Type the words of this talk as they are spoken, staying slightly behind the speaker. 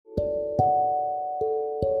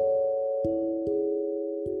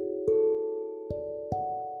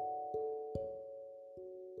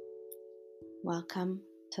Welcome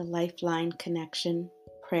to Lifeline Connection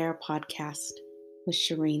Prayer Podcast with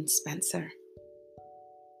Shireen Spencer.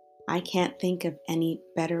 I can't think of any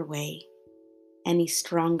better way, any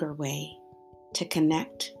stronger way to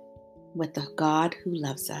connect with the God who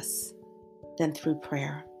loves us than through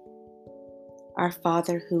prayer. Our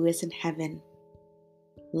Father who is in heaven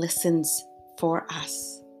listens for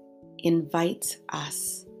us, invites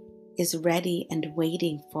us, is ready and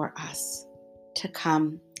waiting for us to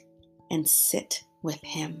come and sit with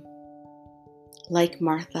Him. Like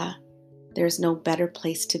Martha, there's no better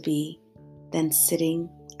place to be than sitting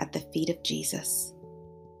at the feet of Jesus.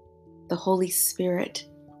 The Holy Spirit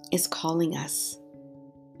is calling us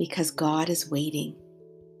because God is waiting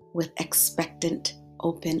with expectant,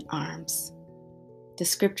 open arms. The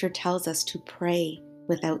scripture tells us to pray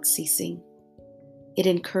without ceasing. It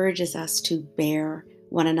encourages us to bear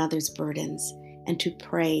one another's burdens and to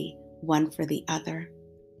pray one for the other.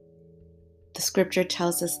 The scripture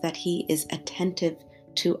tells us that He is attentive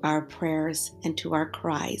to our prayers and to our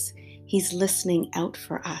cries. He's listening out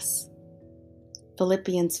for us.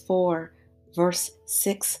 Philippians 4, verse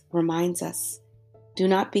 6 reminds us, "Do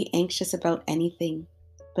not be anxious about anything,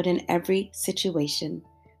 but in every situation,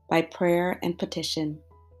 by prayer and petition,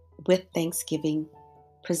 with thanksgiving,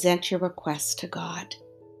 present your requests to God,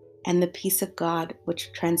 and the peace of God,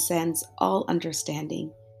 which transcends all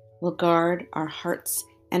understanding, will guard our hearts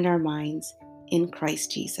and our minds in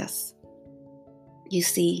Christ Jesus." You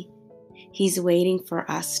see, He's waiting for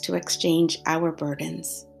us to exchange our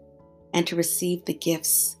burdens and to receive the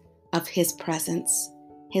gifts of His presence,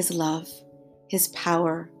 His love, His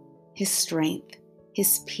power, His strength,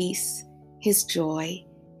 His peace, His joy,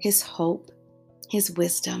 His hope, His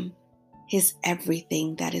wisdom, His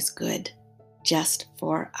everything that is good, just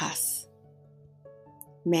for us.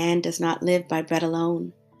 Man does not live by bread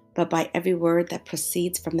alone, but by every word that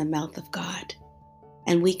proceeds from the mouth of God.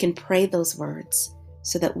 And we can pray those words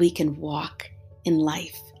so that we can walk in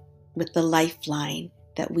life with the lifeline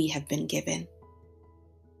that we have been given.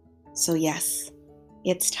 So yes,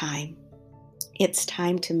 it's time. It's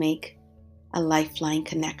time to make a lifeline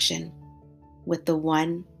connection with the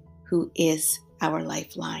one who is our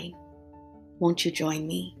lifeline. Won't you join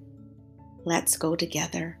me? Let's go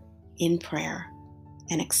together in prayer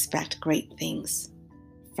and expect great things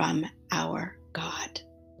from our God.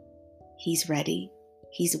 He's ready,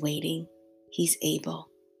 He's waiting, He's able,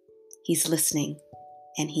 He's listening,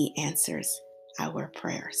 and He answers our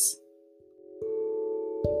prayers.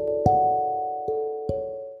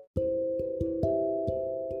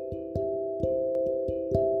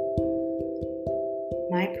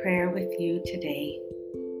 My prayer with you today: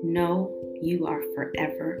 know you are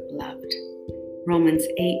forever loved. Romans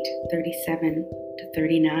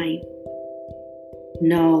 8:37-39.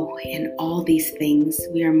 No, in all these things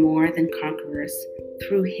we are more than conquerors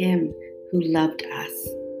through Him who loved us.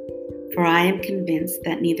 For I am convinced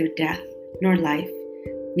that neither death nor life,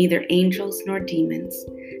 neither angels nor demons,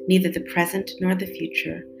 neither the present nor the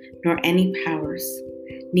future, nor any powers,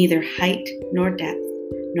 neither height nor depth,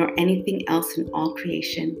 nor anything else in all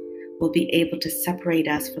creation will be able to separate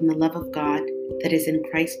us from the love of God that is in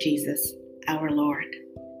Christ Jesus, our Lord.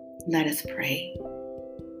 Let us pray.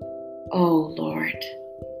 Oh Lord,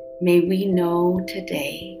 may we know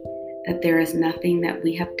today that there is nothing that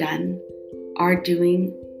we have done, are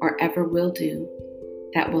doing, or ever will do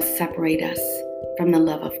that will separate us from the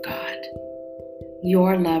love of God.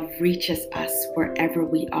 Your love reaches us wherever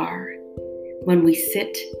we are. When we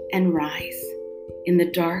sit and rise, in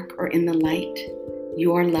the dark or in the light,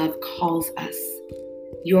 your love calls us.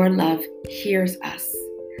 Your love hears us.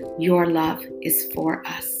 Your love is for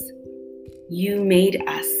us. You made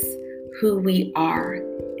us who we are,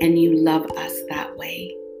 and you love us that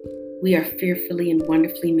way. We are fearfully and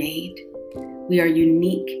wonderfully made. We are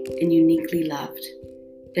unique and uniquely loved.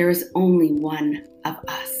 There is only one of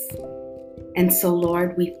us. And so,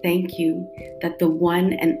 Lord, we thank you that the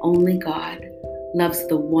one and only God loves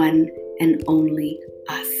the one and only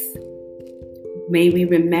us. May we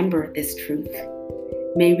remember this truth.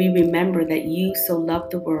 May we remember that you so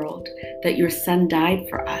loved the world that your Son died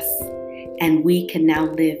for us, and we can now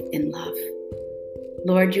live in love.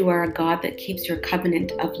 Lord, you are a God that keeps your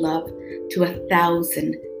covenant of love to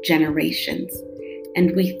 1,000 generations.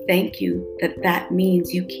 And we thank you that that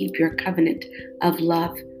means you keep your covenant of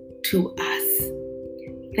love to us.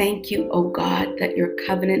 Thank you, O God, that your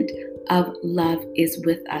covenant of love is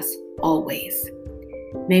with us always.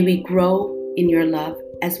 May we grow in your love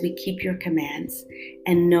as we keep your commands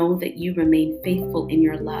and know that you remain faithful in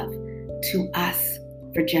your love to us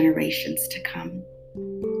for generations to come.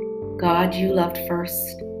 God, you loved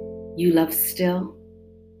first, you love still,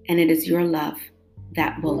 and it is your love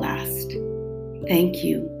that will last. Thank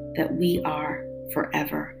you that we are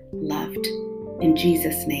forever loved. In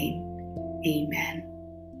Jesus' name, amen.